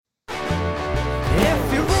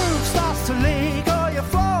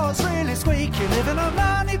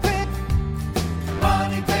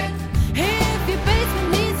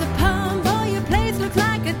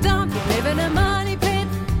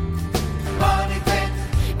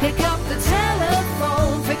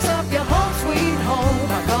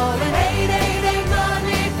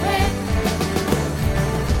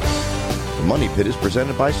Money Pit is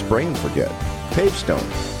presented by Spray and Forget, Pavestone,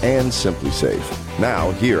 and Simply Safe.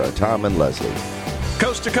 Now, here are Tom and Leslie.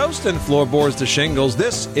 Coast to coast and floorboards to shingles,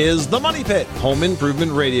 this is the Money Pit Home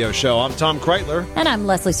Improvement Radio Show. I'm Tom Kreitler. And I'm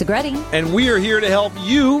Leslie Segretti. And we are here to help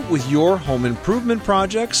you with your home improvement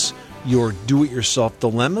projects, your do-it-yourself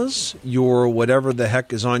dilemmas, your whatever the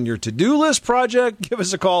heck is on your to-do list project. Give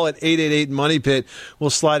us a call at 888-MONEY-PIT. We'll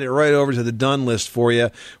slide it right over to the done list for you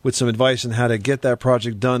with some advice on how to get that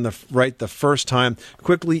project done right the first time,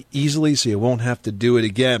 quickly, easily, so you won't have to do it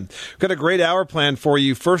again. We've got a great hour planned for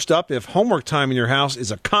you. First up, if homework time in your house is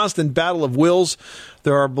a constant battle of wills,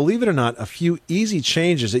 there are, believe it or not, a few easy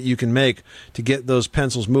changes that you can make to get those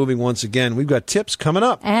pencils moving once again. We've got tips coming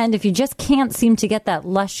up. And if you just can't seem to get that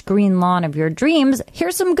lush green lawn of your dreams,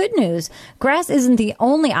 here's some good news. Grass isn't the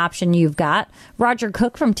only option you've got. Roger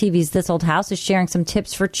Cook from TV's This Old House is sharing some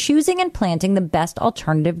tips for choosing and planting the best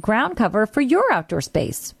alternative ground cover for your outdoor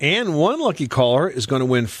space. And one lucky caller is going to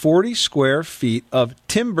win 40 square feet of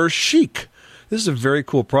Timber Chic. This is a very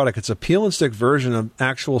cool product. It's a peel and stick version of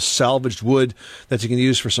actual salvaged wood that you can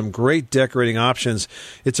use for some great decorating options.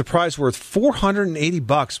 It's a prize worth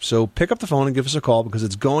 $480. So pick up the phone and give us a call because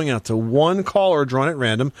it's going out to one caller drawn at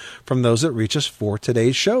random from those that reach us for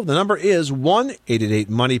today's show. The number is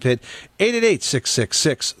 1-888-MONEY-PIT,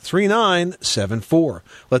 888-666-3974.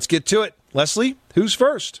 Let's get to it. Leslie, who's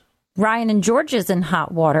first? Ryan in Georgia's in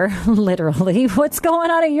hot water, literally. What's going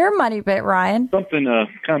on in your money pit, Ryan? Something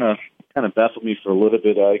kind of baffled me for a little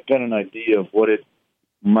bit. I got an idea of what it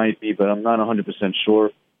might be, but I'm not 100%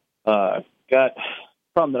 sure. Got a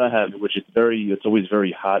problem that I have, which is it's always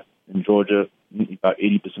very hot in Georgia, about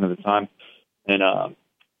 80% of the time. And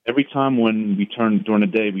every time when during the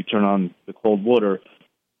day, we turn on the cold water,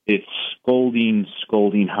 it's scalding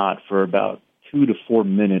hot for about 2 to 4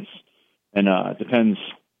 minutes. And it depends,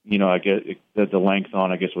 I get the length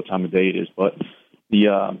on, I guess, what time of day it is. But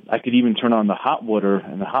I could even turn on the hot water,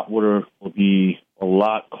 and the hot water will be a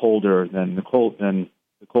lot colder than the cold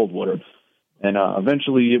water. And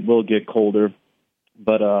eventually it will get colder.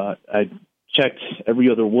 But I checked every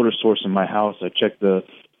other water source in my house. I checked the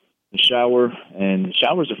shower, and the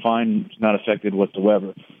showers are fine. It's not affected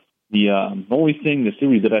whatsoever. The only thing, the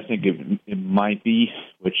theory that I think it might be,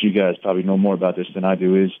 which you guys probably know more about this than I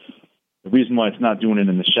do, is the reason why it's not doing it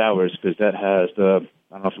in the shower is because that has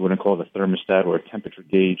I don't know if you want to call it a thermostat or a temperature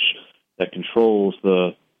gauge that controls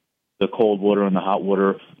the cold water and the hot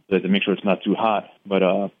water to make sure it's not too hot. But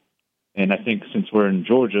and I think since we're in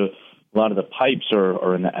Georgia, a lot of the pipes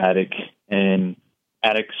are in the attic, and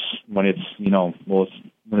attics when it's when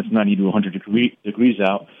it's 90 to 100 degrees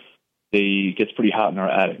out, it gets pretty hot in our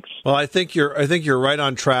attics. Well, I think you're right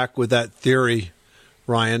on track with that theory,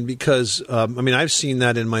 Ryan, because I've seen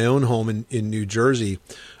that in my own home in New Jersey.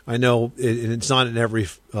 I know it's not in every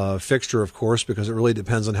fixture, of course, because it really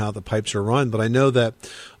depends on how the pipes are run. But I know that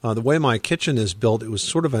the way my kitchen is built, it was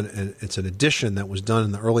sort of it's an addition that was done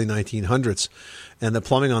in the early 1900s, and the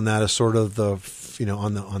plumbing on that is sort of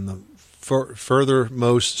on the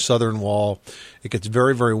furthermost southern wall. It gets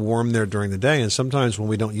very, very warm there during the day, and sometimes when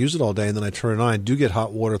we don't use it all day and then I turn it on, I do get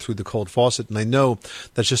hot water through the cold faucet, and I know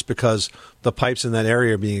that's just because the pipes in that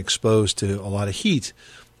area are being exposed to a lot of heat,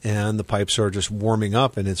 and the pipes are just warming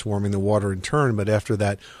up, and it's warming the water in turn. But after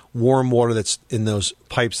that warm water that's in those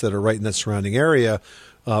pipes that are right in that surrounding area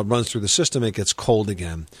runs through the system, it gets cold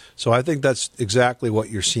again. So I think that's exactly what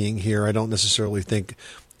you're seeing here. I don't necessarily think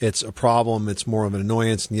it's a problem. It's more of an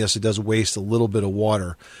annoyance. And yes, it does waste a little bit of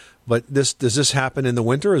water. But does this happen in the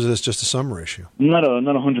winter, or is this just a summer issue? Not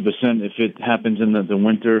 100% if it happens in the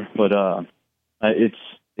winter, but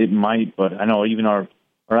it might. But I know even our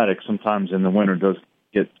attic sometimes in the winter does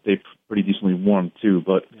stay pretty decently warm too.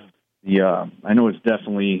 But I know it's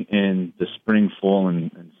definitely in the spring, fall,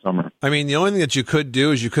 and summer. I mean, the only thing that you could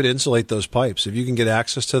do is you could insulate those pipes. If you can get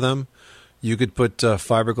access to them, you could put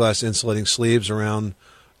fiberglass insulating sleeves around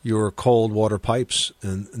your cold water pipes,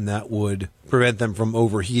 and that would prevent them from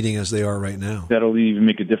overheating as they are right now. That'll even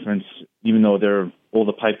make a difference, even though all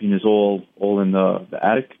the piping is all in the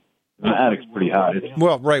attic. The attic's pretty hot.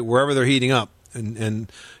 Well, right, wherever they're heating up. And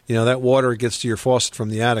that water gets to your faucet from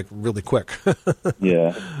the attic really quick.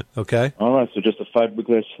 Yeah. Okay. All right, so just a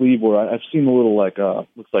fiberglass sleeve, or I've seen a little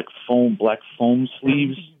looks like black foam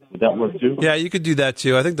sleeves. Would that work too? Yeah, you could do that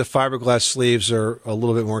too. I think the fiberglass sleeves are a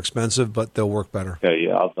little bit more expensive, but they'll work better. Okay,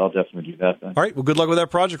 yeah, I'll definitely do that then. All right, well, good luck with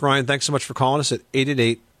that project, Ryan. Thanks so much for calling us at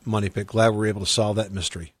 888-MONEY-PIT. Glad we were able to solve that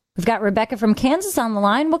mystery. We've got Rebecca from Kansas on the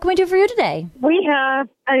line. What can we do for you today? We have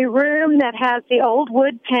a room that has the old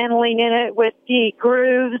wood paneling in it with the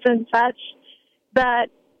grooves and such, but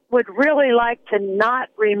would really like to not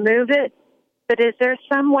remove it But is there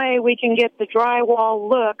some way we can get the drywall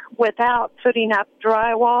look without putting up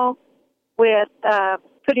drywall, with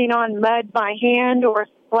putting on mud by hand or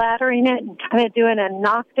splattering it and kind of doing a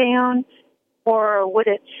knockdown? Or would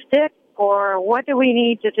it stick? Or what do we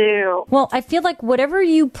need to do? Well, I feel like whatever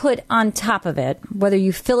you put on top of it, whether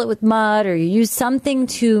you fill it with mud or you use something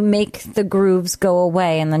to make the grooves go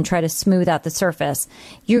away and then try to smooth out the surface,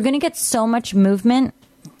 you're going to get so much movement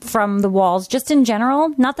from the walls just in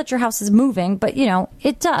general. Not that your house is moving, but, you know,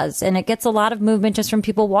 it does. And it gets a lot of movement just from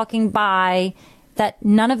people walking by, that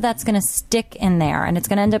none of that's going to stick in there. And it's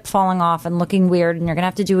going to end up falling off and looking weird, and you're going to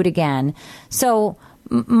have to do it again. So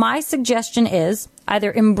my suggestion is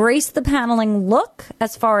either embrace the paneling look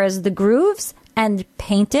as far as the grooves and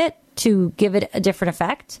paint it to give it a different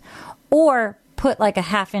effect, or put like a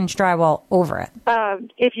 1/2-inch drywall over it.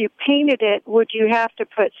 If you painted it, would you have to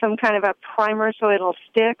put some kind of a primer so it'll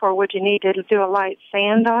stick, or would you need to do a light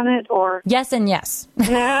sand on it? Or yes and yes.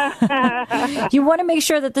 You want to make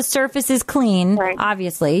sure that the surface is clean, right,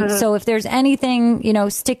 obviously. Mm-hmm. So if there's anything, you know,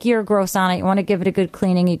 sticky or gross on it, you want to give it a good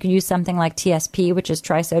cleaning. You could use something like TSP, which is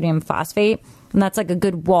trisodium phosphate, and that's like a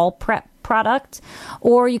good wall prep product.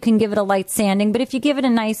 Or you can give it a light sanding. But if you give it a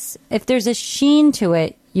nice, if there's a sheen to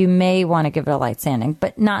it, you may want to give it a light sanding,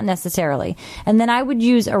 but not necessarily. And then I would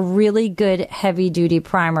use a really good heavy-duty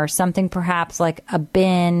primer, something perhaps like a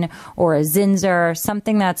Bin or a Zinsser,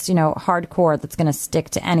 something that's, you know, hardcore, that's going to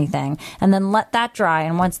stick to anything. And then let that dry.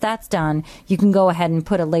 And once that's done, you can go ahead and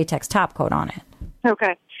put a latex top coat on it.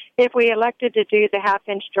 Okay. If we elected to do the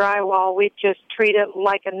 1/2-inch drywall, we'd just treat it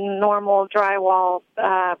like a normal drywall,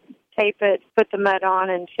 tape it, put the mud on,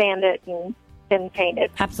 and sand it, and then paint it.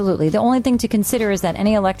 Absolutely. The only thing to consider is that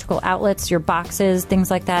any electrical outlets, your boxes, things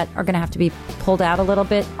like that, are going to have to be pulled out a little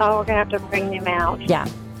bit. Oh, we're going to have to bring them out. Yeah.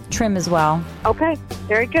 Trim as well. Okay.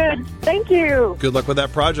 Very good. Thank you. Good luck with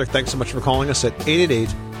that project. Thanks so much for calling us at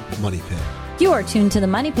 888-MONEY-PIT. You are tuned to the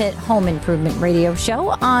Money Pit Home Improvement Radio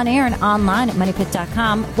Show, on air and online at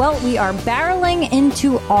moneypit.com. Well, we are barreling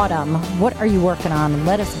into autumn. What are you working on?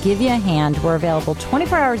 Let us give you a hand. We're available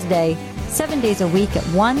 24 hours a day, 7 days a week at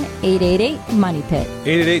 1-888-MONEY-PIT.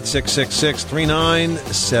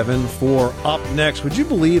 888-666-3974. Up next, would you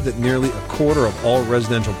believe that nearly a quarter of all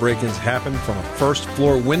residential break-ins happen from a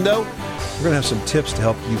first-floor window? We're going to have some tips to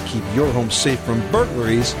help you keep your home safe from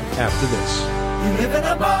burglaries after this. You live in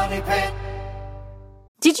a money pit.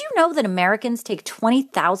 Did you know that Americans take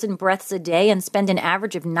 20,000 breaths a day and spend an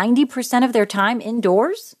average of 90% of their time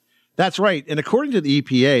indoors? That's right. And according to the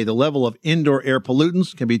EPA, the level of indoor air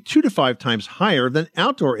pollutants can be 2 to 5 times higher than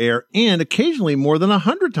outdoor air, and occasionally more than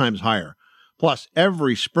 100 times higher. Plus,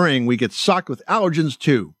 every spring we get socked with allergens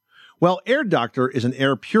too. Well, Air Doctor is an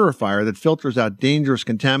air purifier that filters out dangerous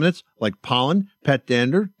contaminants like pollen, pet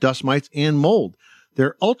dander, dust mites, and mold.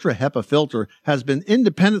 Their Ultra HEPA filter has been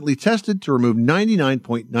independently tested to remove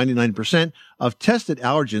 99.99% of tested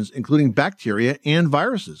allergens, including bacteria and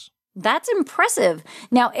viruses. That's impressive.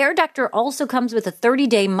 Now, Air Doctor also comes with a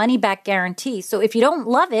 30-day money-back guarantee, so if you don't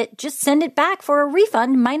love it, just send it back for a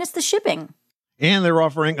refund minus the shipping. And they're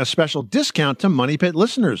offering a special discount to Money Pit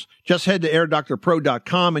listeners. Just head to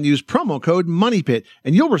airdoctorpro.com and use promo code MONEYPIT,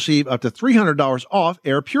 and you'll receive up to $300 off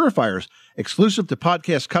air purifiers. Exclusive to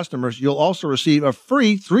podcast customers, you'll also receive a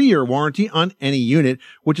free 3-year warranty on any unit,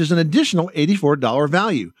 which is an additional $84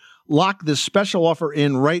 value. Lock this special offer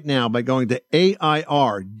in right now by going to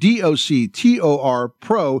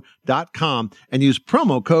airdoctorpro.com and use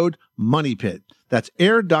promo code MONEYPIT. That's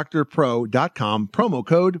airdoctorpro.com, promo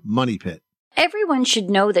code MONEYPIT. Everyone should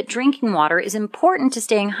know that drinking water is important to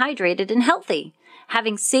staying hydrated and healthy.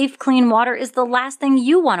 Having safe, clean water is the last thing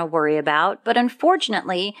you want to worry about, but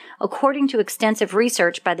unfortunately, according to extensive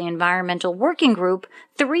research by the Environmental Working Group,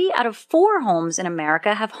 3 out of 4 homes in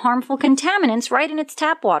America have harmful contaminants right in its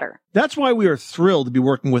tap water. That's why we are thrilled to be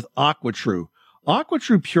working with AquaTrue.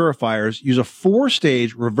 AquaTrue purifiers use a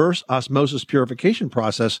 4-stage reverse osmosis purification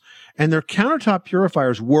process, and their countertop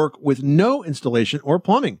purifiers work with no installation or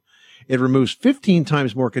plumbing. It removes 15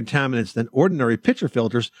 times more contaminants than ordinary pitcher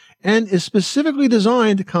filters and is specifically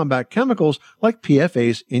designed to combat chemicals like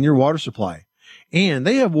PFAS in your water supply. And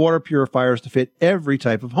they have water purifiers to fit every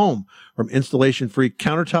type of home, from installation-free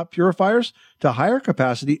countertop purifiers to higher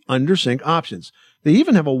capacity under-sink options. They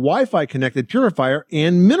even have a Wi-Fi connected purifier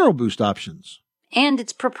and mineral boost options. And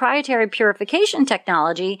its proprietary purification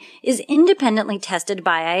technology is independently tested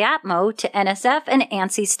by IAPMO to NSF and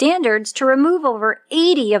ANSI standards to remove over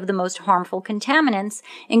 80 of the most harmful contaminants,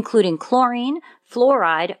 including chlorine,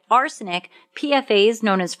 fluoride, arsenic, PFAs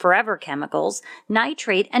known as forever chemicals,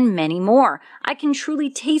 nitrate, and many more. I can truly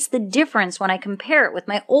taste the difference when I compare it with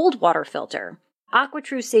my old water filter.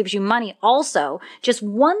 AquaTrue saves you money also. Just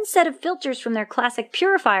one set of filters from their classic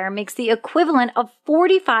purifier makes the equivalent of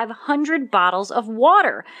 4,500 bottles of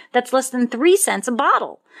water. That's less than 3 cents a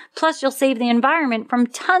bottle. Plus, you'll save the environment from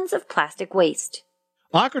tons of plastic waste.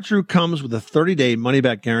 AquaTrue comes with a 30-day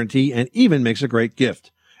money-back guarantee and even makes a great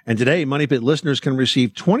gift. And today, Money Pit listeners can receive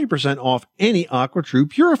 20% off any AquaTrue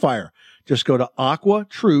purifier. Just go to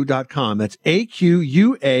aquatrue.com. That's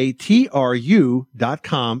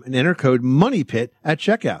AQUATRU.com and enter code MONEYPIT at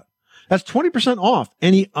checkout. That's 20% off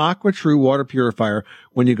any AquaTrue water purifier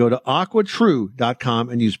when you go to aquatrue.com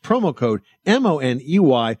and use promo code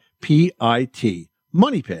MONEYPIT.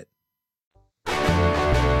 Money Pit.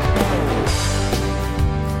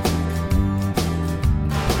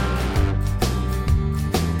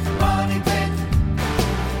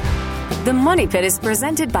 The Money Pit is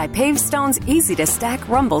presented by Pavestone's easy-to-stack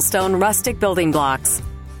Rumblestone rustic building blocks.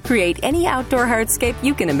 Create any outdoor hardscape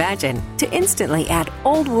you can imagine to instantly add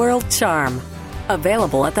old-world charm.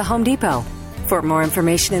 Available at the Home Depot. For more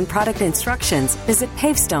information and product instructions, visit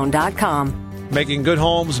pavestone.com. Making good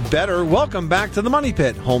homes better. Welcome back to the Money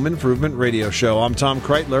Pit Home Improvement Radio Show. I'm Tom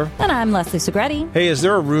Kreitler. And I'm Leslie Segretti. Hey, is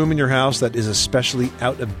there a room in your house that is especially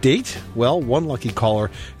out of date? Well, one lucky caller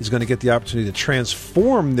is going to get the opportunity to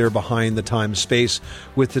transform their behind-the-times space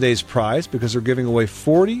with today's prize because they're giving away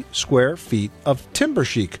 40 square feet of Timber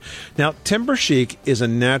Chic. Now, Timber Chic is a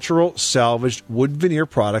natural salvaged wood veneer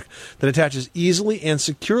product that attaches easily and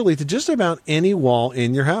securely to just about any wall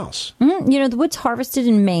in your house. You know, the wood's harvested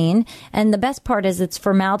in Maine, and the best part is it's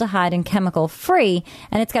formaldehyde and chemical free,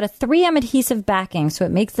 and it's got a 3M adhesive backing, so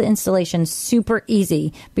it makes the installation super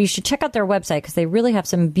easy. But you should check out their website because they really have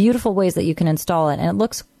some beautiful ways that you can install it, and it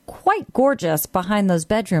looks quite gorgeous behind those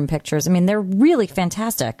bedroom pictures. I mean, they're really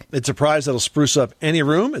fantastic. It's a prize that'll spruce up any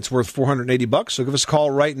room. It's worth $480, so give us a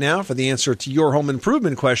call right now for the answer to your home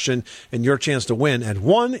improvement question and your chance to win at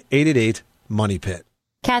 1-888-MONEY-PIT.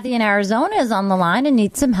 Kathy in Arizona is on the line and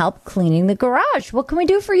needs some help cleaning the garage. What can we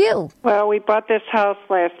do for you? Well, we bought this house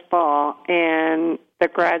last fall, and the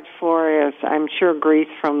garage floor is, I'm sure, grease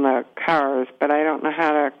from the cars, but I don't know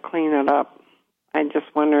how to clean it up. I'm just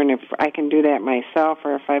wondering if I can do that myself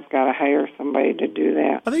or if I've got to hire somebody to do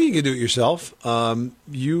that. I think you can do it yourself.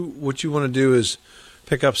 What you want to do is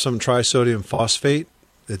pick up some trisodium phosphate.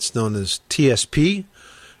 It's known as TSP.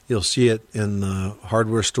 You'll see it in the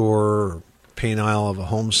hardware store or paint aisle of a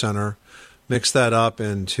home center. Mix that up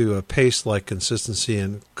into a paste-like consistency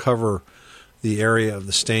and cover the area of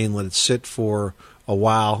the stain. Let it sit for a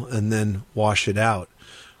while and then wash it out.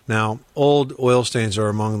 Now, old oil stains are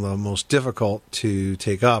among the most difficult to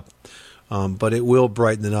take up, but it will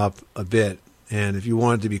brighten it up a bit. And if you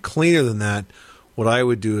want it to be cleaner than that, what I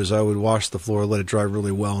would do is I would wash the floor, let it dry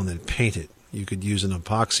really well, and then paint it. You could use an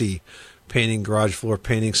epoxy painting, garage floor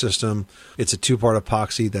painting system. It's a 2-part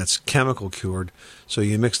epoxy that's chemical cured. So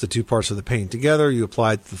you mix the 2 parts of the paint together, you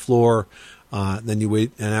apply it to the floor, then you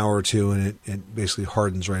wait an hour or two, and it basically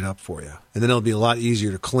hardens right up for you. And then it'll be a lot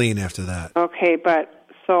easier to clean after that. Okay, but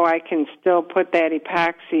so I can still put that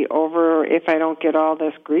epoxy over if I don't get all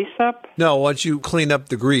this grease up? No, once you clean up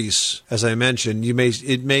the grease, as I mentioned,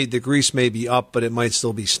 the grease may be up, but it might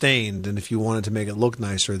still be stained. And if you wanted to make it look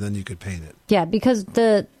nicer, then you could paint it. Yeah, because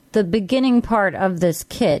the beginning part of this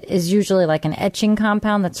kit is usually like an etching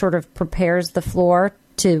compound that sort of prepares the floor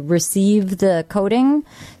to receive the coating.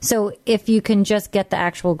 So if you can just get the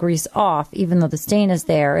actual grease off, even though the stain is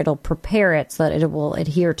there, it'll prepare it so that it will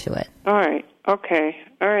adhere to it. All right. Okay.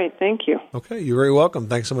 All right. Thank you. Okay. You're very welcome.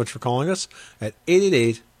 Thanks so much for calling us at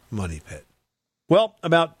 888-MONEY-PIT. Well,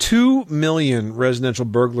 about 2 million residential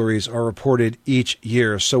burglaries are reported each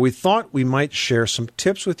year, so we thought we might share some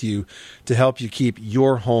tips with you to help you keep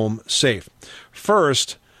your home safe.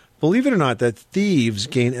 First, believe it or not, that thieves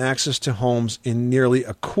gain access to homes in nearly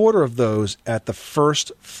a quarter of those at the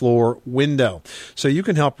first floor window. So you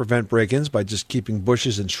can help prevent break-ins by just keeping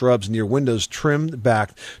bushes and shrubs near windows trimmed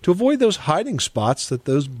back to avoid those hiding spots that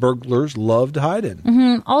those burglars love to hide in.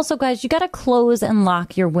 Mm-hmm. Also, guys, you got to close and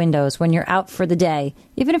lock your windows when you're out for the day,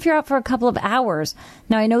 even if you're out for a couple of hours.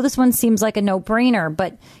 Now, I know this one seems like a no-brainer,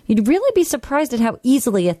 but you'd really be surprised at how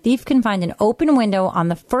easily a thief can find an open window on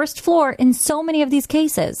the first floor in so many of these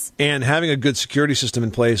cases. And having a good security system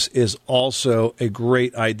in place is also a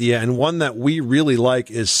great idea. And one that we really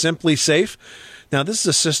like is Simply Safe. Now, this is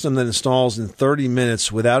a system that installs in 30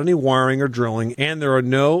 minutes without any wiring or drilling, and there are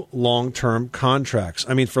no long-term contracts.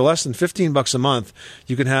 I mean, for less than $15 a month,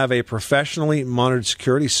 you can have a professionally monitored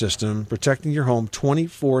security system protecting your home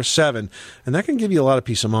 24/7, and that can give you a lot of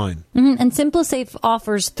peace of mind. Mm-hmm. And SimpliSafe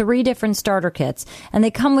offers 3 different starter kits, and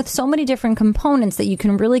they come with so many different components that you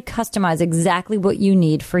can really customize exactly what you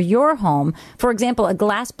need for your home. For example, a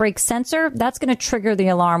glass break sensor, that's going to trigger the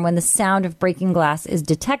alarm when the sound of breaking glass is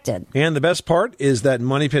detected. And the best part is that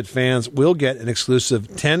Money Pit fans will get an exclusive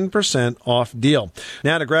 10% off deal.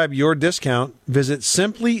 Now, to grab your discount, visit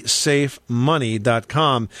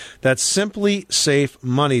simplysafemoney.com. That's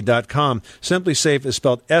simplysafemoney.com. SimpliSafe is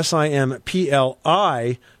spelled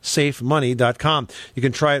SIMPLI, safemoney.com. You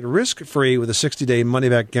can try it risk-free with a 60-day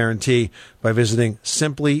money-back guarantee by visiting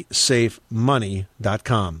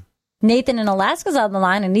simplysafemoney.com. Nathan in Alaska's on the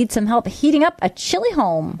line and needs some help heating up a chilly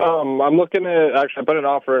home. I'm looking at, actually, I put an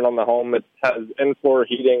offer in on the home. It has in-floor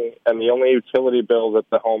heating, and the only utility bill that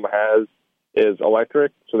the home has is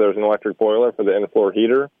electric. So there's an electric boiler for the in-floor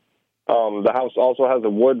heater. The house also has a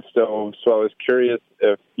wood stove, so I was curious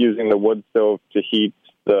if using the wood stove to heat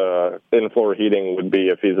the in-floor heating would be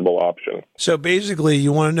a feasible option. So basically,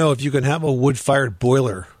 you want to know if you can have a wood-fired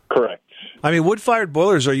boiler. Correct. I mean, wood-fired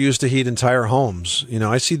boilers are used to heat entire homes. You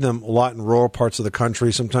know, I see them a lot in rural parts of the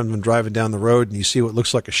country. Sometimes when driving down the road and you see what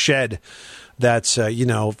looks like a shed that's,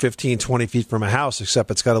 15, 20 feet from a house, except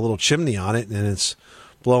it's got a little chimney on it and it's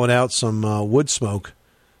blowing out some wood smoke.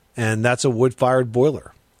 And that's a wood-fired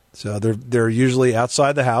boiler. So they're usually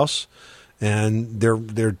outside the house, and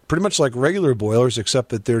they're pretty much like regular boilers, except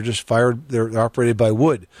that they're just fired. They're operated by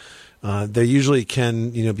wood. They usually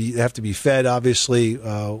can, have to be fed, obviously,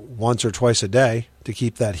 once or twice a day to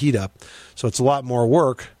keep that heat up. So it's a lot more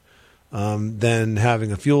work than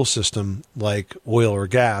having a fuel system like oil or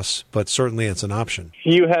gas, but certainly it's an option.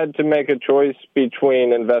 If you had to make a choice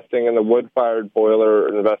between investing in the wood-fired boiler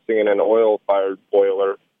or investing in an oil-fired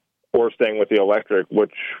boiler or staying with the electric,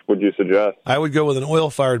 which would you suggest? I would go with an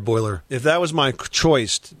oil-fired boiler. If that was my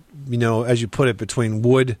choice, as you put it, between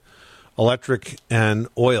wood, electric, and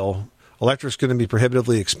oil, electric's going to be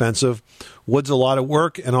prohibitively expensive. Wood's a lot of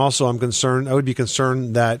work, and also I would be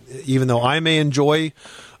concerned that even though I may enjoy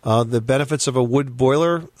the benefits of a wood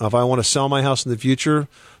boiler, if I want to sell my house in the future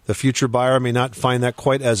buyer may not find that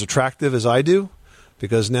quite as attractive as I do,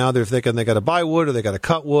 because now they're thinking they got to buy wood or they got to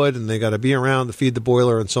cut wood and they got to be around to feed the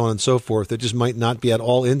boiler and so on and so forth. They just might not be at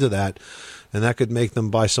all into that, and that could make them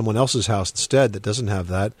buy someone else's house instead that doesn't have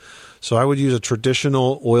that. So I would use a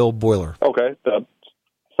traditional oil boiler. Okay, that's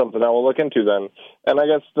something I will look into then. And I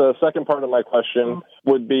guess the second part of my question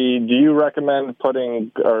would be, do you recommend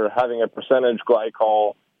putting or having a percentage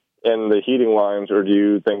glycol in the heating lines, or do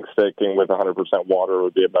you think sticking with 100% water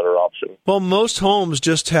would be a better option? Well, most homes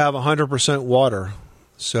just have 100% water.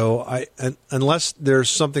 So unless there's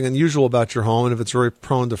something unusual about your home, and if it's very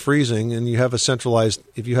prone to freezing, and if you have a centralized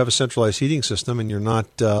heating system, and you're not,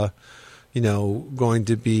 going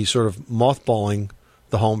to be sort of mothballing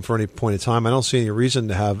the home for any point in time, I don't see any reason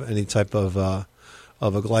to have any type of a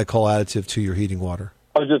glycol additive to your heating water.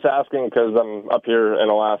 I was just asking because I'm up here in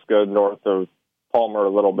Alaska, north of Palmer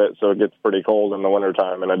a little bit, so it gets pretty cold in the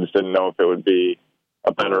wintertime, and I just didn't know if it would be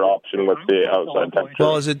a better option with the outside temperature.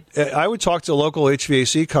 Well, I would talk to local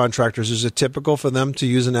HVAC contractors. Is it typical for them to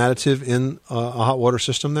use an additive in a hot water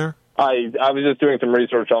system there? I was just doing some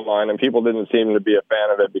research online, and people didn't seem to be a fan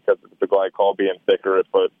of it because of the glycol being thicker. It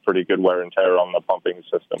put pretty good wear and tear on the pumping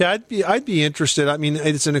system. Yeah, I'd be interested. I mean,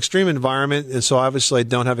 it's an extreme environment, and so obviously I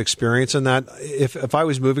don't have experience in that. If I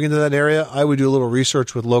was moving into that area, I would do a little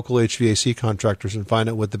research with local HVAC contractors and find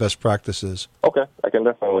out what the best practice is. Okay, I can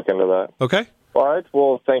definitely look into that. Okay. All right.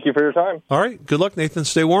 Well, thank you for your time. All right. Good luck, Nathan.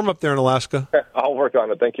 Stay warm up there in Alaska. I'll work on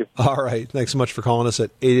it. Thank you. All right. Thanks so much for calling us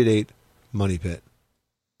at 888-MONEY-PIT.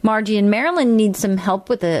 Margie in Maryland needs some help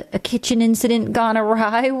with a kitchen incident gone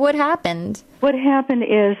awry. What happened? What happened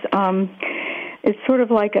is it's sort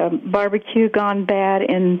of like a barbecue gone bad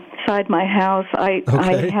inside my house. I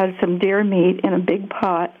had some deer meat in a big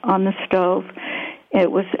pot on the stove. It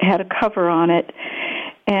had a cover on it,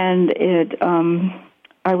 and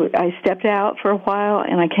I stepped out for a while,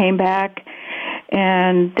 and I came back,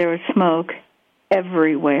 and there was smoke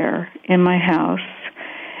everywhere in my house.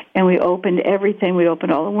 And we opened everything. We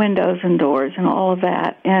opened all the windows and doors and all of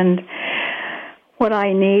that. And what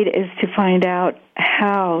I need is to find out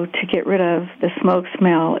how to get rid of the smoke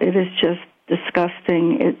smell. It is just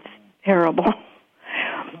disgusting. It's terrible.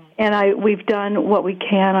 And we've done what we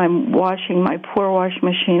can. I'm washing. My poor washing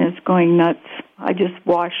machine is going nuts. I just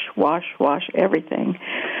wash everything.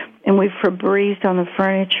 And we've Febrezed on the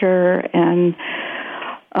furniture, and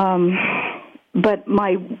but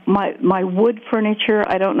my wood furniture,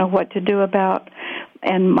 I don't know what to do about,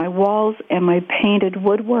 and my walls and my painted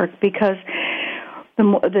woodwork, because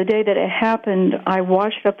the day that it happened, I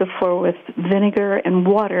washed up the floor with vinegar and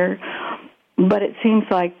water, but it seems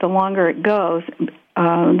like the longer it goes,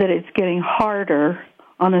 that it's getting harder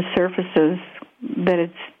on the surfaces that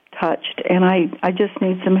it's touched, and I just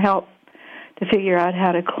need some help to figure out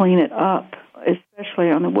how to clean it up,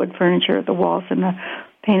 especially on the wood furniture, the walls, and the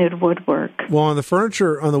painted woodwork. Well, on the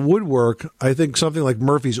furniture, on the woodwork, I think something like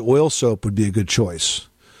Murphy's oil soap would be a good choice.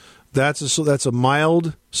 That's a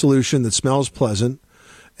mild solution that smells pleasant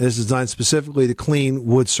and is designed specifically to clean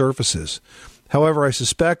wood surfaces. However, I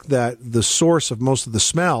suspect that the source of most of the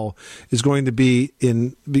smell is going to be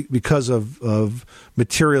because of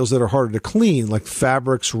materials that are harder to clean, like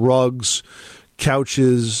fabrics, rugs,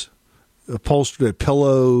 couches, upholstered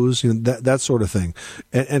pillows, that sort of thing.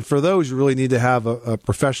 And for those, you really need to have a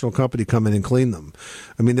professional company come in and clean them.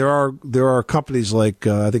 I mean, there are companies like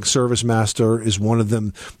I think ServiceMaster is one of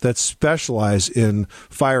them that specialize in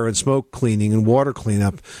fire and smoke cleaning and water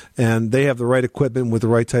cleanup, and they have the right equipment with the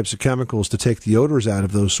right types of chemicals to take the odors out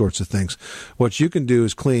of those sorts of things. What you can do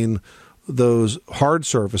is clean those hard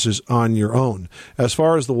surfaces on your own. As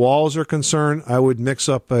far as the walls are concerned, I would mix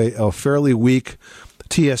up a fairly weak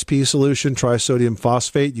TSP solution, trisodium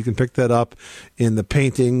phosphate. You can pick that up in the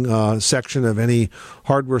painting section of any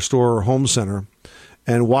hardware store or home center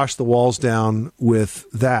and wash the walls down with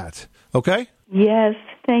that. Okay? Yes.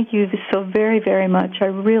 Thank you so very, very much. I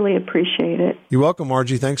really appreciate it. You're welcome,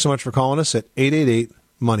 Margie. Thanks so much for calling us at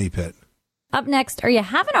 888-MONEY-PIT. Up next, are you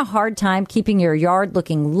having a hard time keeping your yard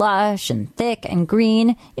looking lush and thick and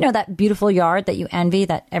green? You know, that beautiful yard that you envy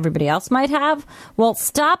that everybody else might have? Well,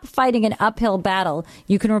 stop fighting an uphill battle.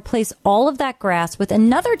 You can replace all of that grass with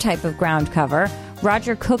another type of ground cover.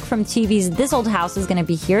 Roger Cook from TV's This Old House is going to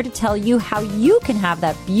be here to tell you how you can have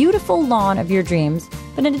that beautiful lawn of your dreams,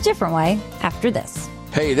 but in a different way after this.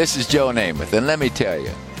 Hey, this is Joe Namath, and let me tell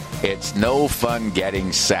you, it's no fun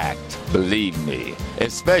getting sacked, believe me,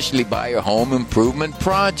 especially by your home improvement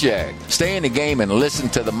project. Stay in the game and listen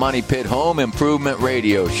to the Money Pit Home Improvement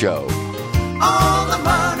Radio Show. On the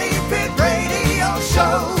Money Pit Radio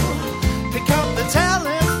Show, pick up the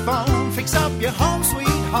telephone, fix up your home sweet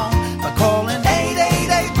home by calling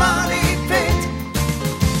 888-MONEY-PIT.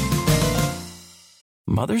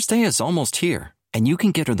 Mother's Day is almost here, and you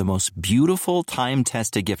can get her the most beautiful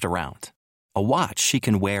time-tested gift around. A watch she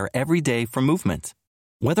can wear every day from Movement.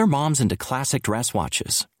 Whether mom's into classic dress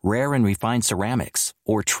watches, rare and refined ceramics,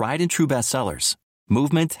 or tried and true bestsellers,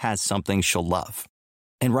 Movement has something she'll love.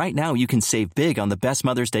 And right now you can save big on the best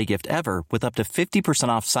Mother's Day gift ever with up to 50%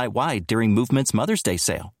 off site-wide during Movement's Mother's Day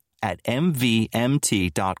sale at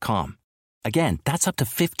MVMT.com. Again, that's up to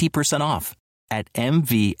 50% off at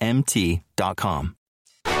MVMT.com.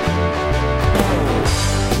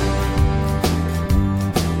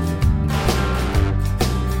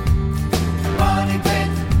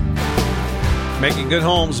 Making good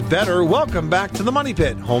homes better. Welcome back to the Money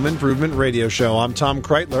Pit Home Improvement Radio Show. I'm Tom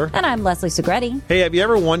Kreitler. And I'm Leslie Segretti. Hey, have you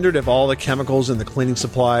ever wondered if all the chemicals and the cleaning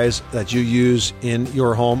supplies that you use in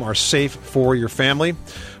your home are safe for your family?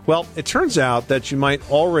 Well, it turns out that you might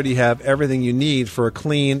already have everything you need for a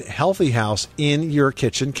clean, healthy house in your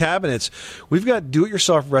kitchen cabinets. We've got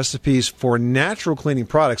do-it-yourself recipes for natural cleaning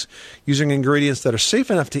products using ingredients that are safe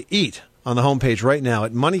enough to eat on the homepage right now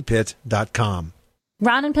at moneypit.com.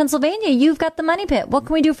 Ron in Pennsylvania, you've got the Money Pit. What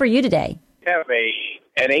can we do for you today? I have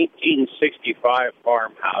an 1865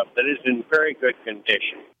 farmhouse that is in very good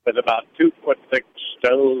condition with about 2-foot thick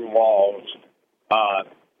stone walls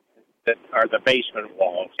that are the basement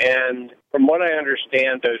walls. And from what I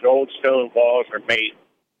understand, those old stone walls are made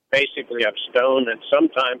basically of stone, and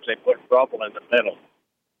sometimes they put rubble in the middle.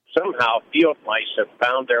 Somehow field mice have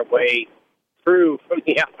found their way through from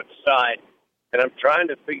the outside, and I'm trying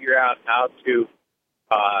to figure out how to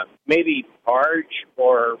maybe arch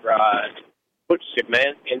or put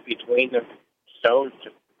cement in between the stones to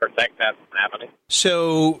protect that from happening.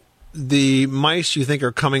 So the mice, you think,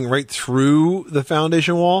 are coming right through the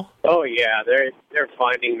foundation wall? Oh, yeah. They're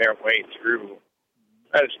finding their way through.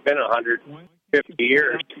 It's been 150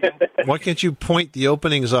 years. Why can't you point the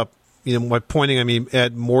openings up? You know, by pointing, I mean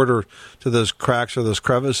add mortar to those cracks or those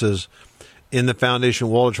crevices in the foundation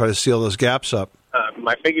wall to try to seal those gaps up.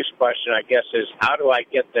 My biggest question, I guess, is how do I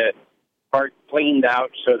get the part cleaned out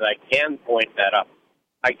so that I can point that up?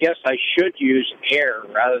 I guess I should use air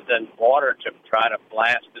rather than water to try to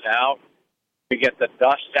blast it out to get the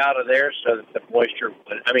dust out of there so that the moisture,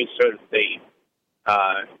 so that the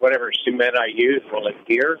whatever cement I use will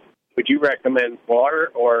adhere. Would you recommend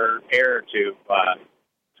water or air to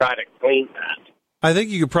try to clean that? I think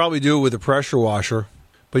you could probably do it with a pressure washer,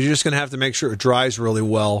 but you're just going to have to make sure it dries really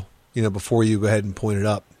well, before you go ahead and point it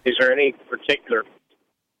up. Is there any particular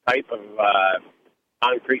type of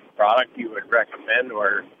concrete product you would recommend,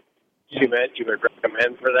 or cement you would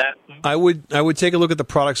recommend for that? I would take a look at the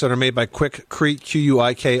products that are made by Quikrete,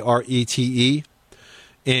 Quikrete,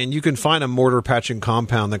 and you can find a mortar patching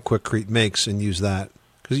compound that Quikrete makes and use that.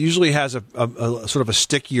 Because it usually has a sort of a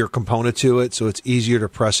stickier component to it, so it's easier to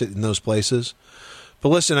press it in those places. But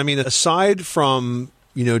listen, I mean, aside from,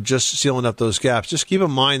 just sealing up those gaps, just keep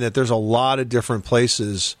in mind that there's a lot of different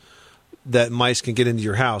places that mice can get into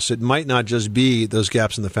your house. It might not just be those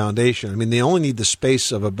gaps in the foundation. I mean, they only need the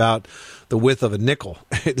space of about the width of a nickel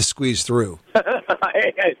to squeeze through.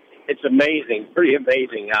 It's amazing, pretty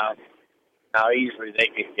amazing how easily they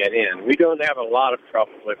can get in. We don't have a lot of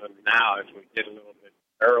trouble with them now as we did a little bit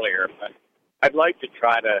earlier, but I'd like to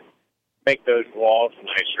try to make those walls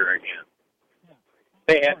nicer again.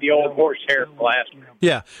 They had the old horsehair plaster.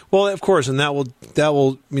 Yeah, well, of course, and that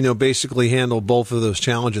will basically handle both of those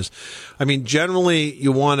challenges. I mean, generally,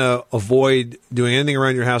 you want to avoid doing anything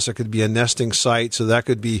around your house that could be a nesting site. So that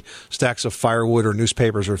could be stacks of firewood or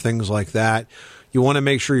newspapers or things like that. You want to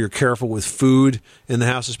make sure you're careful with food in the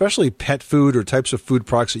house, especially pet food or types of food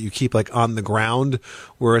products that you keep like on the ground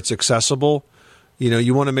where it's accessible.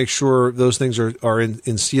 You want to make sure those things are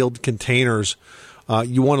in sealed containers.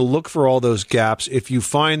 You want to look for all those gaps. If you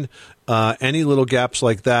find any little gaps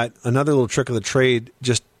like that, another little trick of the trade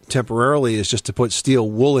just temporarily is just to put steel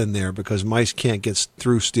wool in there because mice can't get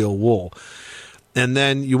through steel wool. And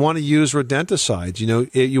then you want to use rodenticides.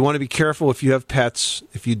 You want to be careful if you have pets.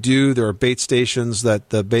 If you do, there are bait stations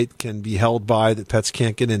that the bait can be held by that pets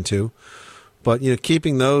can't get into. But,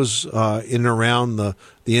 keeping those in and around the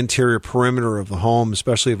interior perimeter of the home,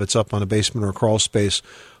 especially if it's up on a basement or a crawl space,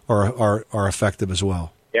 are effective as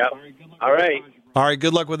well. Yeah. All right. All right.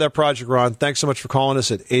 Good luck with that project, Ron. Thanks so much for calling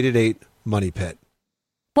us at 888-MONEY-PIT.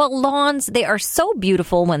 Well, lawns, they are so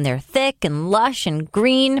beautiful when they're thick and lush and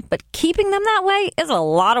green, but keeping them that way is a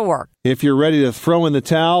lot of work. If you're ready to throw in the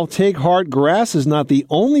towel, take heart. Grass is not the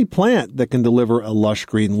only plant that can deliver a lush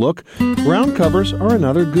green look. Ground covers are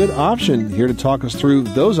another good option. Here to talk us through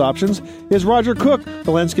those options is Roger Cook, the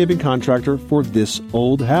landscaping contractor for This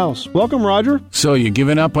Old House. Welcome, Roger. So you're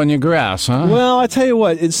giving up on your grass, huh? Well, I tell you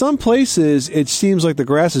what, in some places it seems like the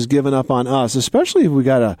grass is giving up on us, especially if we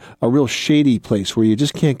got a real shady place where you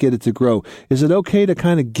just can't get it to grow. Is it okay to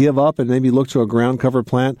kind of give up and maybe look to a ground cover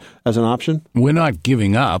plant as an option? We're not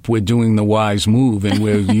giving up. We're doing the wise move, and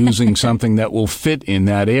we're using something that will fit in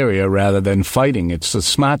that area rather than fighting. It's a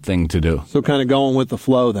smart thing to do. So kind of going with the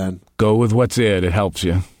flow then. Go with what's there. It helps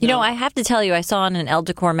you. I have to tell you, I saw in an Elle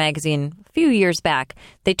Decor magazine a few years back,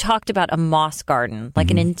 they talked about a moss garden, like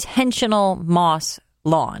an intentional moss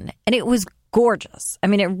lawn, and it was gorgeous. I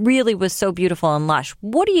mean, it really was so beautiful and lush.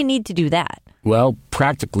 What do you need to do that? Well,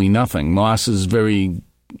 practically nothing. Moss is very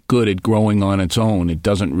good at growing on its own. It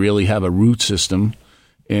doesn't really have a root system,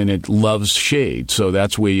 and it loves shade, so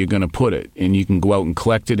that's where you're going to put it. And you can go out and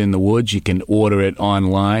collect it in the woods. You can order it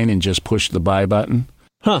online and just push the buy button.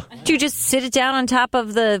 Huh. Do you just sit it down on top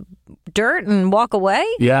of the dirt and walk away?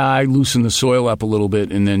 Yeah, I loosen the soil up a little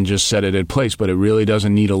bit and then just set it in place, but it really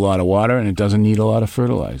doesn't need a lot of water, and it doesn't need a lot of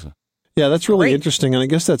fertilizer. Yeah, that's really interesting, and I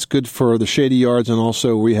guess that's good for the shady yards and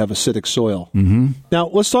also where you have acidic soil. Mm-hmm. Now,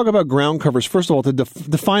 let's talk about ground covers. First of all, to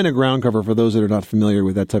define a ground cover for those that are not familiar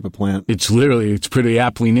with that type of plant. It's pretty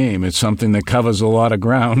aptly named. It's something that covers a lot of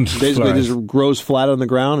ground. Basically, it just grows flat on the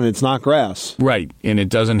ground, and it's not grass. Right, and it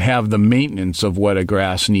doesn't have the maintenance of what a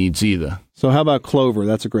grass needs either. So how about clover?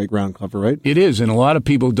 That's a great ground cover, right? It is, and a lot of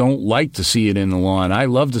people don't like to see it in the lawn. I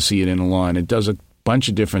love to see it in the lawn. It does a bunch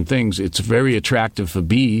of different things. It's very attractive for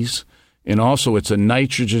bees. And also, it's a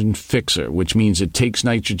nitrogen fixer, which means it takes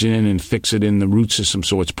nitrogen in and fixes it in the root system,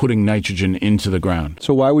 so it's putting nitrogen into the ground.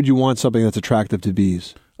 So why would you want something that's attractive to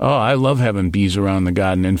bees? Oh, I love having bees around the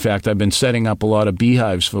garden. In fact, I've been setting up a lot of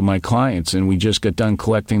beehives for my clients, and we just got done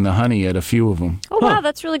collecting the honey at a few of them. Oh, wow,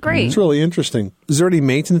 that's really great. It's really interesting. Is there any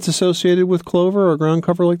maintenance associated with clover or ground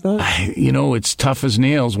cover like that? It's tough as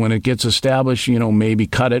nails. When it gets established, maybe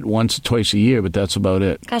cut it once or twice a year, but that's about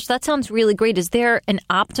it. Gosh, that sounds really great. Is there an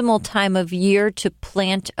optimal time of year to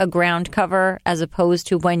plant a ground cover as opposed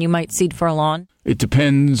to when you might seed for a lawn? It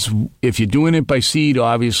depends. If you're doing it by seed,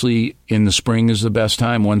 obviously in the spring is the best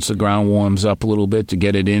time once the ground warms up a little bit to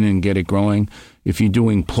get it in and get it growing. If you're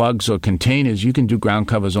doing plugs or containers, you can do ground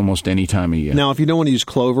covers almost any time of year. Now, if you don't want to use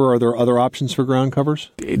clover, are there other options for ground covers?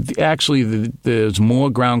 There's more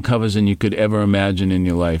ground covers than you could ever imagine in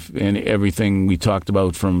your life. And everything we talked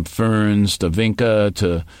about, from ferns to vinca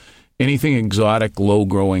to Anything exotic,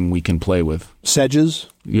 low-growing we can play with. Sedges?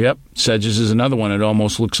 Yep. Sedges is another one. It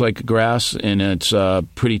almost looks like grass, and it's a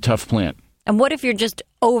pretty tough plant. And what if you're just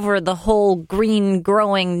over the whole green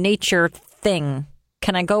growing nature thing?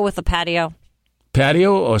 Can I go with a patio?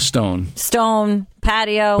 Patio or stone? Stone,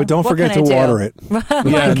 patio. But don't forget to water it. Can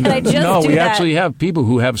I just we that? actually have people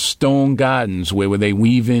who have stone gardens where they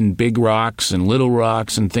weave in big rocks and little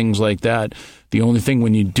rocks and things like that. The only thing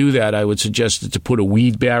when you do that, I would suggest is to put a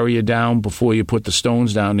weed barrier down before you put the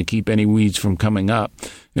stones down to keep any weeds from coming up.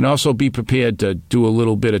 And also be prepared to do a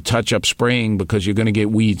little bit of touch-up spraying because you're going to get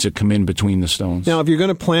weeds that come in between the stones. Now, if you're going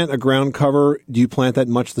to plant a ground cover, do you plant that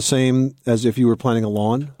much the same as if you were planting a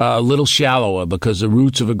lawn? A little shallower because the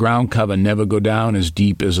roots of a ground cover never go down as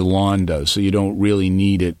deep as a lawn does, so you don't really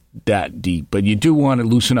need it that deep. But you do want to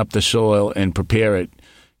loosen up the soil and prepare it.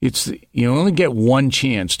 You only get one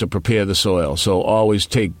chance to prepare the soil, so always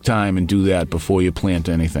take time and do that before you plant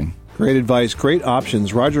anything. Great advice, great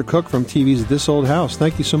options. Roger Cook from TV's This Old House.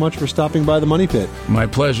 Thank you so much for stopping by the Money Pit. My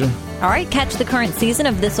pleasure. All right, catch the current season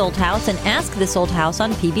of This Old House and Ask This Old House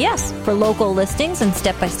on PBS. For local listings and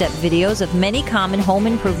step-by-step videos of many common home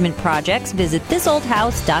improvement projects, visit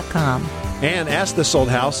thisoldhouse.com. And Ask This Old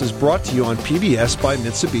House is brought to you on PBS by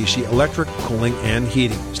Mitsubishi Electric Cooling and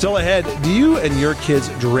Heating. Still ahead, do you and your kids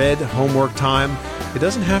dread homework time? It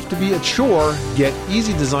doesn't have to be a chore. Get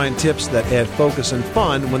easy design tips that add focus and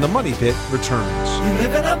fun when the Money Pit returns. You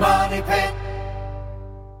live in a money pit.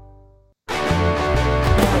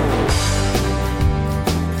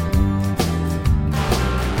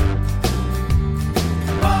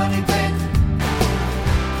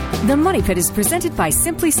 The Money Pit is presented by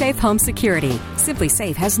Simply Safe Home Security. Simply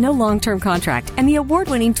Safe has no long-term contract, and the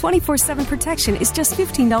award-winning 24/7 protection is just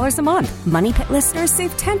 $15 a month. Money Pit listeners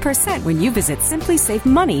save 10% when you visit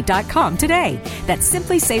simplysafemoney.com today. That's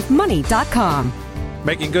simplysafemoney.com.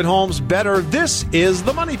 Making good homes better. This is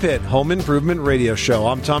the Money Pit Home Improvement Radio Show.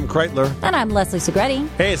 I'm Tom Kreitler. And I'm Leslie Segretti.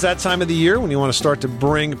 Hey, it's that time of the year when you want to start to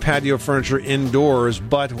bring patio furniture indoors,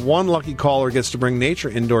 but one lucky caller gets to bring nature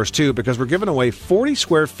indoors too, because we're giving away 40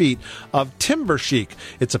 square feet of Timber Chic.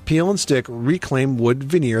 It's a peel and stick reclaimed wood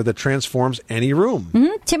veneer that transforms any room.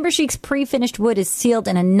 Timber Chic's pre-finished wood is sealed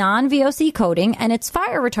in a non-VOC coating, and it's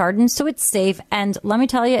fire retardant, so it's safe. And let me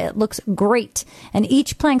tell you, it looks great. And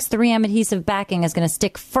each plank's 3M adhesive backing is going to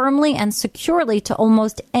stick firmly and securely to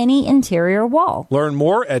almost any interior wall. Learn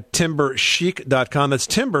more at timberchic.com. That's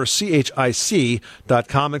timber,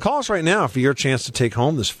 CHIC.com. And call us right now for your chance to take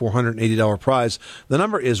home this $480 prize. The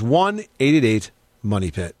number is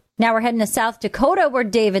 1-888-MONEY-PIT. Now we're heading to South Dakota where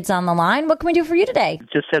David's on the line. What can we do for you today?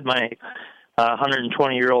 Just had my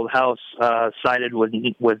 120-year-old house sided with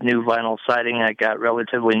new vinyl siding. I got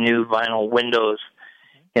relatively new vinyl windows.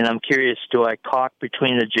 And I'm curious, do I caulk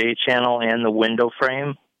between the J channel and the window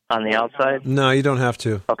frame on the outside? No, you don't have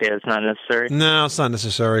to. Okay, it's not necessary? No, it's not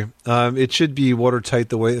necessary. It should be watertight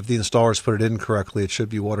the way, if the installers put it in correctly, it should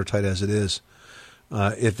be watertight as it is.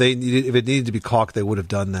 If it needed to be caulked, they would have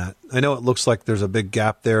done that. I know it looks like there's a big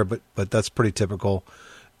gap there, but that's pretty typical.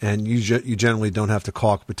 And you generally don't have to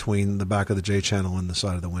caulk between the back of the J channel and the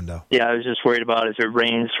side of the window. Yeah, I was just worried about if it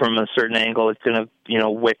rains from a certain angle, it's going to,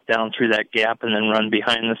 wick down through that gap and then run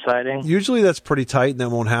behind the siding. Usually that's pretty tight and that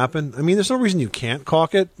won't happen. I mean, there's no reason you can't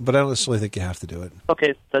caulk it, but I don't necessarily think you have to do it.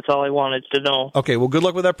 Okay, that's all I wanted to know. Okay, well, good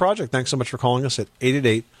luck with that project. Thanks so much for calling us at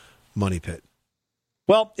 888-MONEY-PIT.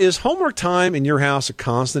 Well, is homework time in your house a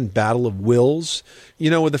constant battle of wills?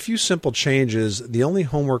 With a few simple changes, the only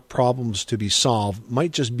homework problems to be solved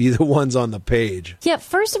might just be the ones on the page. Yeah,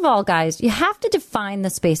 first of all, guys, you have to define the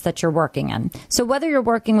space that you're working in. So whether you're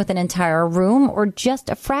working with an entire room or just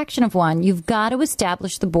a fraction of one, you've got to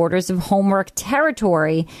establish the borders of homework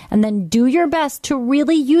territory and then do your best to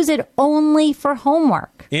really use it only for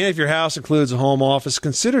homework. And if your house includes a home office,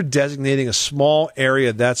 consider designating a small area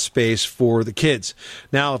of that space for the kids.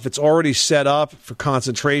 Now, if it's already set up for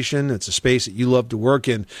concentration, it's a space that you love to work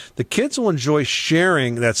in, the kids will enjoy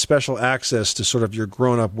sharing that special access to sort of your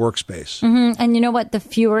grown-up workspace. And you know what? The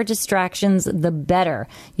fewer distractions, the better.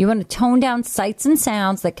 You want to tone down sights and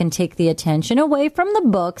sounds that can take the attention away from the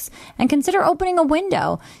books, and consider opening a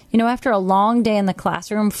window. After a long day in the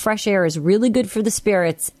classroom, fresh air is really good for the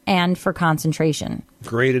spirits and for concentration.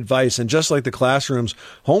 Great advice. And just like the classrooms,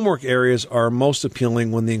 homework areas are most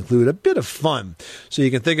appealing when they include a bit of fun. So you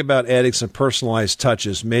can think about adding some personalized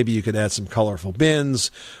touches. Maybe you could add some colorful bins.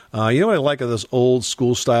 You know what I like of those old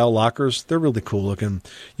school style lockers? They're really cool looking.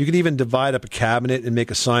 You can even divide up a cabinet and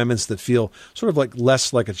make assignments that feel sort of like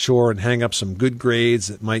less like a chore, and hang up some good grades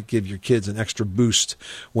that might give your kids an extra boost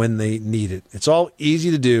when they need it. It's all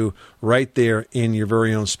easy to do right there in your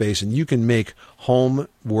very own space, and you can make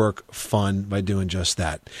homework fun by doing just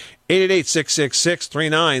that.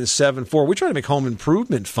 888-666-3974. We try to make home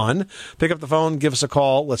improvement fun. Pick up the phone, give us a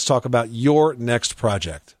call. Let's talk about your next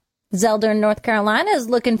project. Zelda in North Carolina is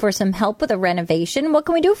looking for some help with a renovation. What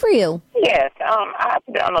can we do for you? Yes, I've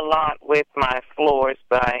done a lot with my floors,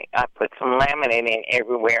 but I put some laminate in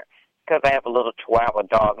everywhere because I have a little Chihuahua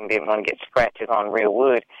dog and didn't want to get scratches on real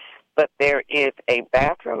wood. But there is a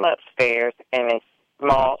bathroom upstairs and a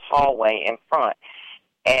small hallway in front.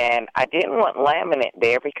 And I didn't want laminate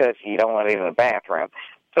there because you don't want it in the bathroom.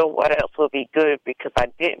 So what else would be good? Because I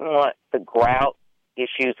didn't want the grout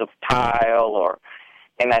issues of tile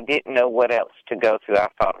and I didn't know what else to go through. I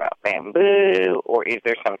thought about bamboo, or is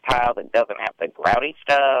there some tile that doesn't have the grouty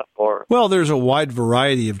stuff? Well, there's a wide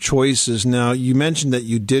variety of choices. Now, you mentioned that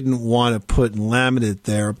you didn't want to put laminate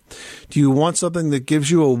there. Do you want something that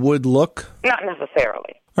gives you a wood look? Not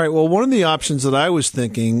necessarily. All right, well, one of the options that I was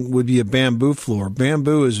thinking would be a bamboo floor.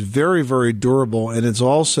 Bamboo is very, very durable, and it's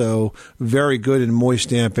also very good in moist,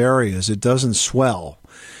 damp areas. It doesn't swell.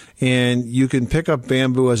 And you can pick up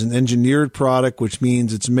bamboo as an engineered product, which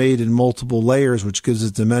means it's made in multiple layers, which gives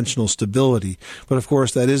it dimensional stability. But, of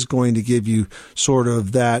course, that is going to give you sort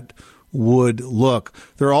of that wood look.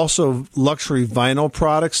 There are also luxury vinyl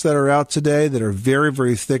products that are out today that are very,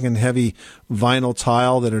 very thick and heavy vinyl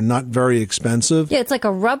tile that are not very expensive. Yeah, it's like a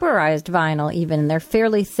rubberized vinyl even. They're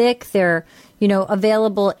fairly thick. They're,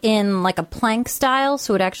 available in like a plank style,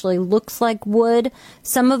 so it actually looks like wood.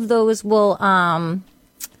 Some of those will...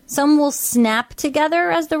 Some will snap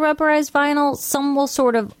together as the rubberized vinyl. Some will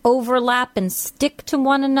sort of overlap and stick to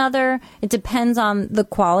one another. It depends on the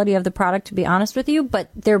quality of the product, to be honest with you. But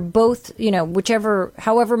they're both,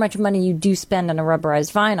 however much money you do spend on a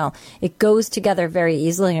rubberized vinyl, it goes together very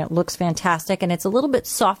easily and it looks fantastic. And it's a little bit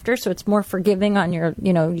softer, so it's more forgiving on your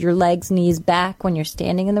legs, knees, back when you're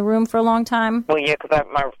standing in the room for a long time. Well, yeah, because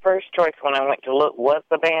my first choice when I went to look was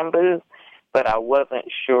the bamboo. But I wasn't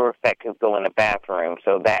sure if that could go in the bathroom,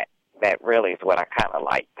 so that really is what I kind of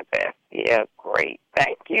like the best. Yeah, great.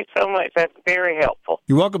 Thank you so much. That's very helpful.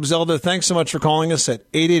 You're welcome, Zelda. Thanks so much for calling us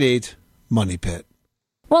at 888-MONEY-PIT.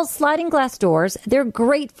 Well, sliding glass doors, they're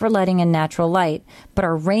great for letting in natural light, but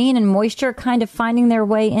are rain and moisture kind of finding their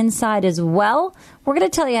way inside as well? We're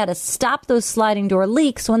going to tell you how to stop those sliding door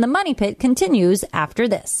leaks when the Money Pit continues after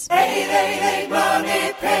this.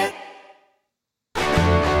 888-MONEY-PIT.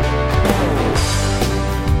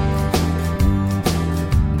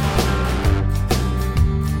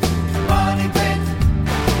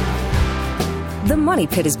 The Money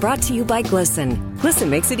Pit is brought to you by Glisten. Glisten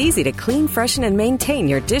makes it easy to clean, freshen, and maintain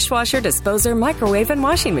your dishwasher, disposer, microwave, and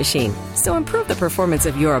washing machine. So improve the performance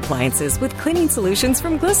of your appliances with cleaning solutions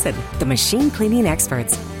from Glisten, the machine cleaning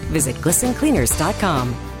experts. Visit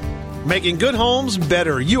GlistenCleaners.com. Making good homes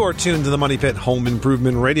better. You are tuned to the Money Pit Home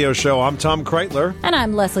Improvement Radio Show. I'm Tom Kreitler. And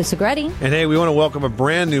I'm Leslie Segretti. And hey, we want to welcome a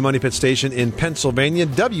brand new Money Pit station in Pennsylvania,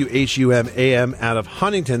 WHUM-AM out of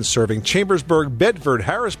Huntington, serving Chambersburg, Bedford,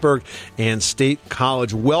 Harrisburg, and State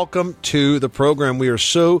College. Welcome to the program. We are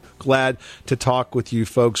so glad to talk with you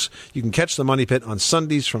folks. You can catch the Money Pit on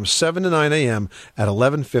Sundays from 7 to 9 a.m. at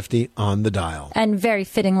 11:50 on the dial. And very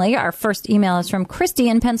fittingly, our first email is from Christy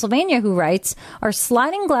in Pennsylvania, who writes, our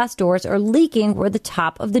sliding glass doors are leaking where the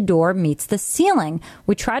top of the door meets the ceiling.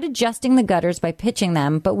 We tried adjusting the gutters by pitching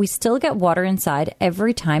them, but we still get water inside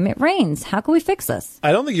every time it rains. How can we fix this?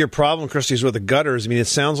 I don't think your problem, Christy, is with the gutters. I mean, it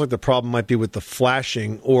sounds like the problem might be with the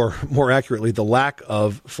flashing, or more accurately, the lack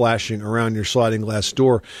of flashing around your sliding glass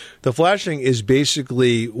door. The flashing is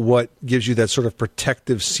basically what gives you that sort of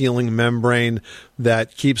protective sealing membrane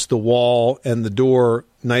that keeps the wall and the door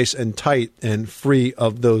nice and tight and free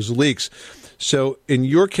of those leaks. So in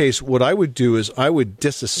your case, what I would do is I would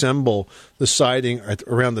disassemble the siding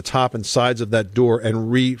around the top and sides of that door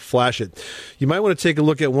and re-flash it. You might want to take a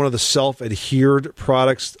look at one of the self-adhered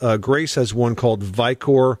products. Grace has one called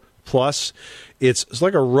Vicor Plus. It's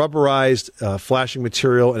like a rubberized flashing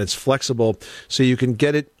material, and it's flexible, so you can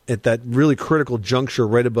get it at that really critical juncture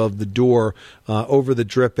right above the door, over the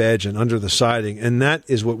drip edge and under the siding, and that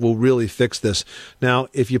is what will really fix this. Now,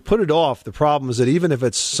 if you put it off, the problem is that even if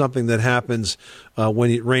it's something that happens when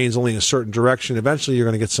it rains only in a certain direction, eventually you're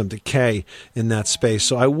going to get some decay in that space.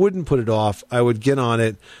 So I wouldn't put it off. I would get on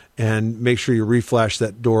it and make sure you reflash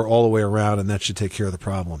that door all the way around, and that should take care of the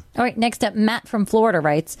problem. All right, next up, Matt from Florida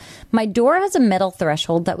writes, my door has a metal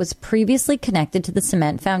threshold that was previously connected to the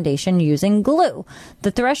cement foundation using glue.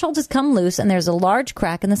 The threshold threshold has come loose, and there's a large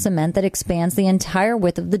crack in the cement that expands the entire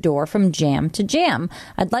width of the door from jamb to jamb.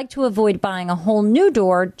 I'd like to avoid buying a whole new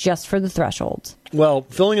door just for the threshold. Well,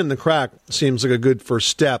 filling in the crack seems like a good first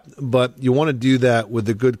step, but you want to do that with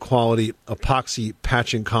a good quality epoxy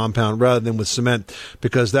patching compound rather than with cement,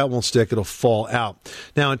 because that won't stick. It'll fall out.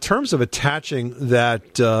 Now, in terms of attaching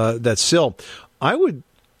that sill, I would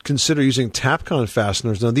consider using Tapcon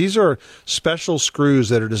fasteners. Now, these are special screws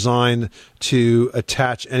that are designed to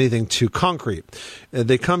attach anything to concrete.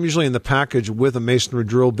 They come usually in the package with a masonry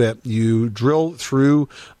drill bit. You drill through,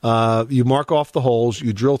 you mark off the holes,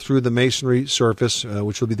 you drill through the masonry surface,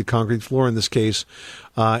 which will be the concrete floor in this case,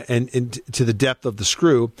 and to the depth of the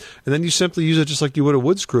screw. And then you simply use it just like you would a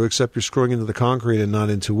wood screw, except you're screwing into the concrete and not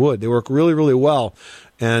into wood. They work really, really well.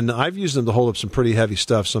 And I've used them to hold up some pretty heavy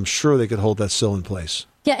stuff, so I'm sure they could hold that sill in place.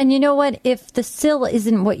 Yeah, and you know what? If the sill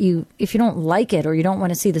isn't if you don't like it or you don't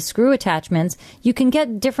want to see the screw attachments, you can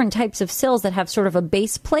get different types of sills that have sort of a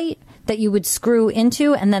base plate that you would screw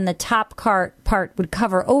into, and then the top part would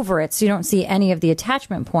cover over it so you don't see any of the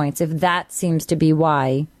attachment points, if that seems to be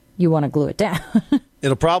why you want to glue it down.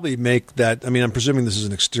 It'll probably make that, I mean, I'm presuming this is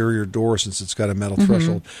an exterior door since it's got a metal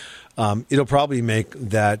threshold. It'll probably make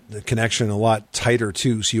that connection a lot tighter,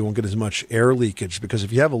 too, so you won't get as much air leakage. Because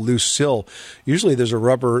if you have a loose sill, usually there's a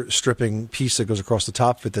rubber stripping piece that goes across the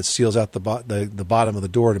top of it that seals out the bottom of the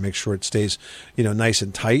door to make sure it stays, nice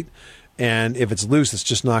and tight. And if it's loose, it's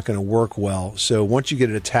just not going to work well. So once you get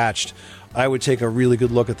it attached, I would take a really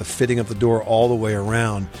good look at the fitting of the door all the way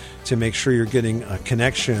around to make sure you're getting a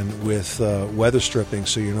connection with weather stripping,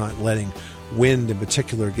 so you're not letting wind in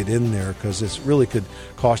particular get in there, because it really could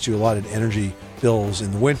cost you a lot of energy bills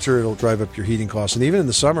in the winter. It'll drive up your heating costs, and even in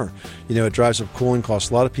the summer, it drives up cooling costs.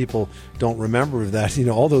 A lot of people don't remember that.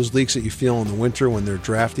 All those leaks that you feel in the winter when they're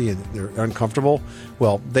drafty and they're uncomfortable,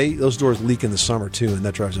 well, those doors leak in the summer too, and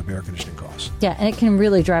that drives up air conditioning costs. Yeah, and it can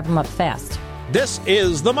really drive them up fast. This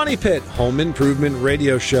is the Money Pit Home Improvement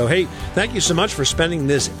Radio Show. Hey, thank you so much for spending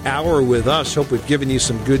this hour with us. Hope we've given you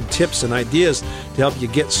some good tips and ideas to help you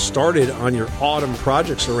get started on your autumn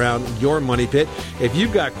projects around your Money Pit. If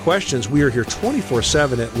you've got questions, we are here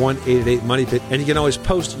 24/7 at 1-888-MONEY-PIT, and you can always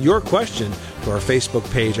post your question to our Facebook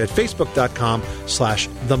page at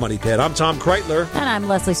facebook.com/themoneypit. I'm Tom Kreitler. And I'm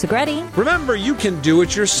Leslie Segretti. Remember, you can do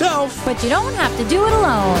it yourself, but you don't have to do it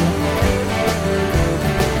alone.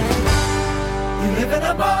 You live in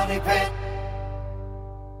a money pit.